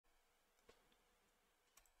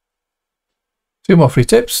Two more free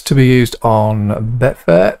tips to be used on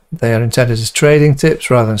Betfair. They are intended as trading tips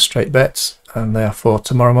rather than straight bets, and they are for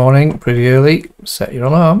tomorrow morning, pretty early. Set your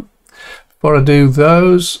alarm. Before I do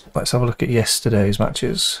those, let's have a look at yesterday's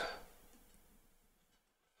matches.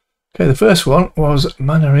 Okay, the first one was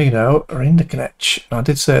Mannarino Rinderknech. I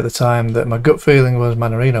did say at the time that my gut feeling was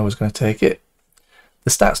Mannarino was going to take it.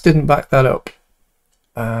 The stats didn't back that up,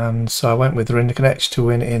 and so I went with Rinderknech to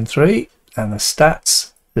win in 3, and the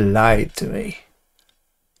stats lied to me.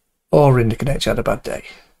 Or Rinderknech had a bad day.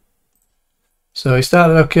 So he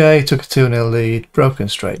started okay, took a 2-0 lead, broken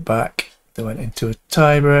straight back. They went into a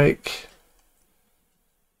tie break.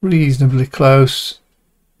 Reasonably close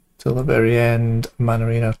till the very end.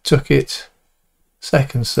 Mannarino took it.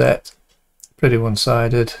 Second set, pretty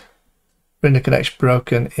one-sided. Rinderknech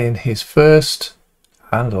broken in his first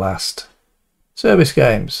and last service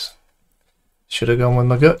games. Should have gone with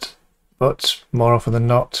my gut, but more often than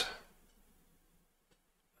not,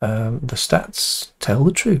 the stats tell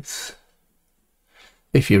the truth,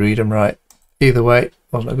 if you read them right. Either way,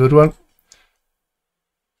 wasn't a good one.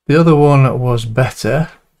 The other one was better,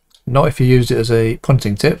 not if you used it as a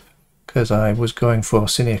punting tip, because I was going for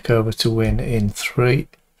Siniakova to win in 3.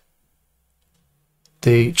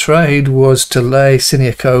 The trade was to lay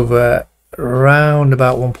Siniakova around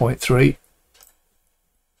about 1.3.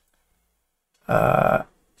 I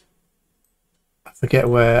forget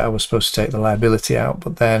where I was supposed to take the liability out,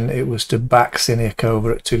 but then it was to back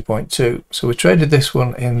Siniakova at 2.2. So we traded this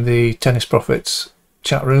one in the Tennis Profits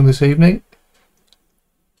chat room this evening.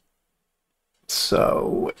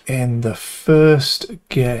 So in the first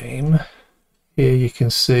game, here you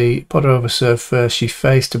can see Podorova served first. She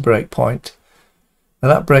faced a break point. Now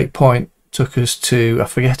that break point took us to, I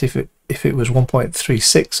forget if it was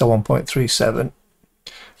 1.36 or 1.37.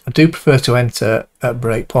 I do prefer to enter at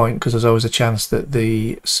break point because there's always a chance that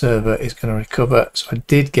the server is going to recover. So I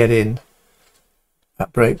did get in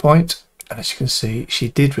at break point, and as you can see, she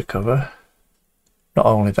did recover. Not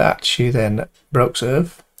only that, she then broke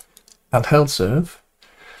serve and held serve,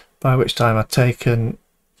 by which time I'd taken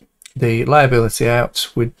the liability out.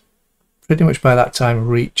 We'd pretty much by that time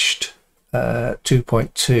reached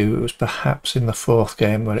 2.2. It was perhaps in the 4th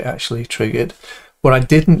game where it actually triggered. What I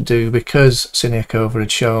didn't do, because Siniakova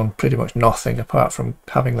had shown pretty much nothing apart from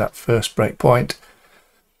having that first break point,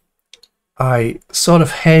 I sort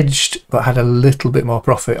of hedged but had a little bit more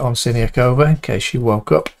profit on Siniakova in case she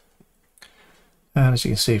woke up. And as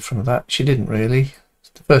you can see from that, she didn't really.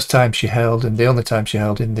 The first time she held, and the only time she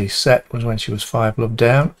held in the set, was when she was 5-love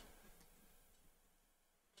down.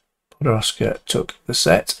 Podoroska took the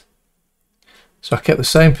set. So I kept the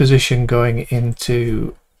same position going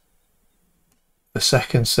into the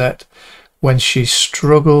second set. When she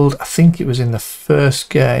struggled, I think it was in the first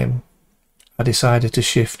game, I decided to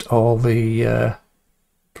shift all the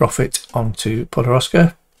profit onto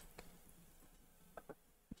Podoroska.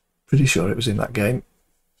 Pretty sure it was in that game.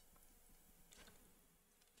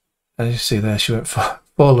 And as you see there, she went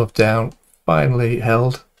 4-love down, finally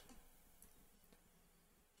held,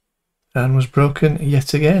 and was broken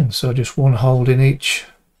yet again. So just one hold in each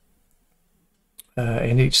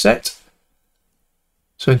set.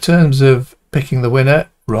 So in terms of picking the winner,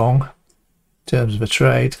 wrong. In terms of a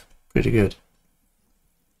trade, pretty good.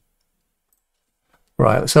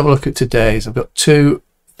 Right, let's have a look at today's. I've got 2.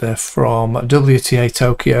 They're from WTA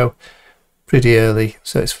Tokyo, pretty early,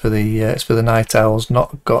 so it's for the night owls.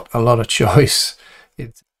 Not got a lot of choice.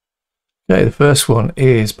 Okay, the first one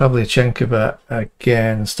is Pavlyuchenkova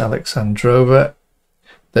against Alexandrova.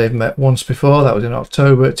 They've met once before. That was in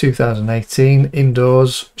October 2018,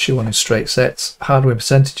 indoors. She won in straight sets. Hard win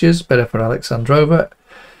percentages, better for Alexandrova.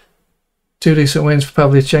 2 decent wins for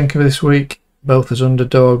Pavlyuchenkova this week, both as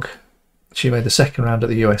underdog. She made the second round at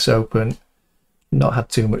the US Open. Not had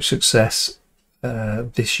too much success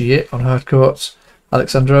this year on hard courts.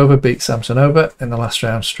 Alexandrova beat Samsonova in the last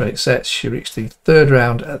round straight sets. She reached the 3rd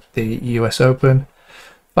round at the US Open.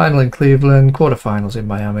 Final in Cleveland, quarterfinals in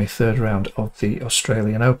Miami, 3rd round of the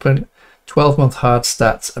Australian Open. 12-month hard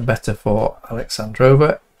stats are better for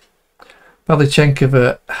Alexandrova.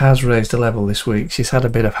 Pavlyuchenkova has raised a level this week. She's had a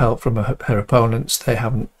bit of help from her opponents. They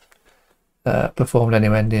haven't performed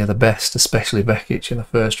anywhere near the best, especially Bekic in the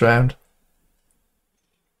first round.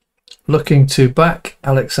 Looking to back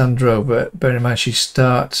Alexandrova, bear in mind she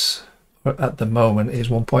starts at the moment is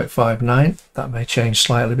 1.59. That may change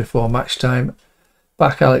slightly before match time.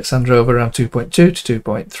 Back Alexandrova around 2.2 to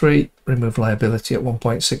 2.3. Remove liability at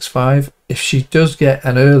 1.65. If she does get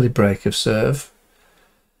an early break of serve,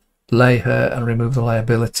 lay her and remove the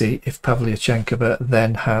liability if Pavlyuchenkova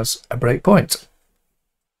then has a break point.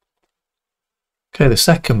 Okay, the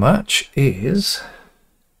second match is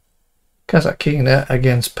Kasatkina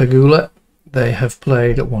against Pegula. They have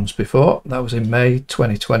played once before. That was in May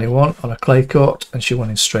 2021 on a clay court, and she won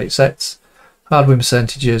in straight sets. Hard win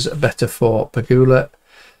percentages better for Pegula.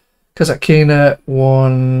 Kasatkina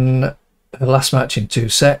won her last match in 2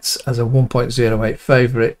 sets as a 1.08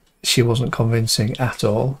 favourite. She wasn't convincing at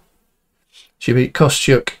all. She beat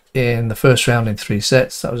Kostyuk in the first round in 3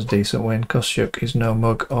 sets. That was a decent win. Kostyuk is no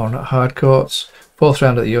mug on hard courts. 4th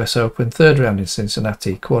round at the US Open, 3rd round in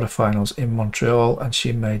Cincinnati, quarterfinals in Montreal, and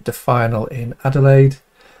she made the final in Adelaide.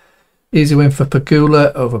 Easy win for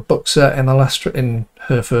Pegula over Buxa in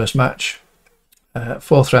her first match.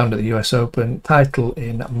 4th round at the US Open, title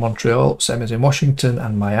in Montreal, semis in Washington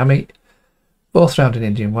and Miami. 4th round in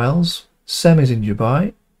Indian Wells, semis in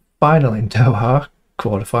Dubai, final in Doha,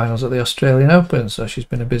 quarterfinals at the Australian Open. So she's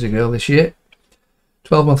been a busy girl this year.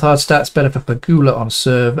 12-month hard stats better for Pegula on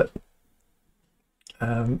serve.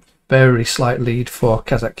 Very slight lead for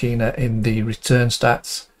Kasatkina in the return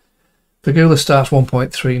stats. Pegula starts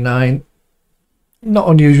 1.39. Not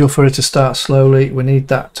unusual for her to start slowly. We need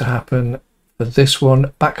that to happen for this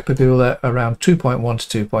one. Back Pegula around 2.1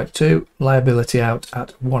 to 2.2. Liability out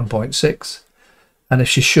at 1.6. And if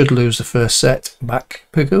she should lose the first set, back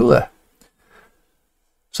Pegula.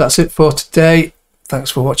 So that's it for today. Thanks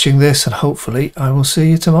for watching this, and hopefully I will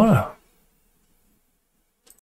see you tomorrow.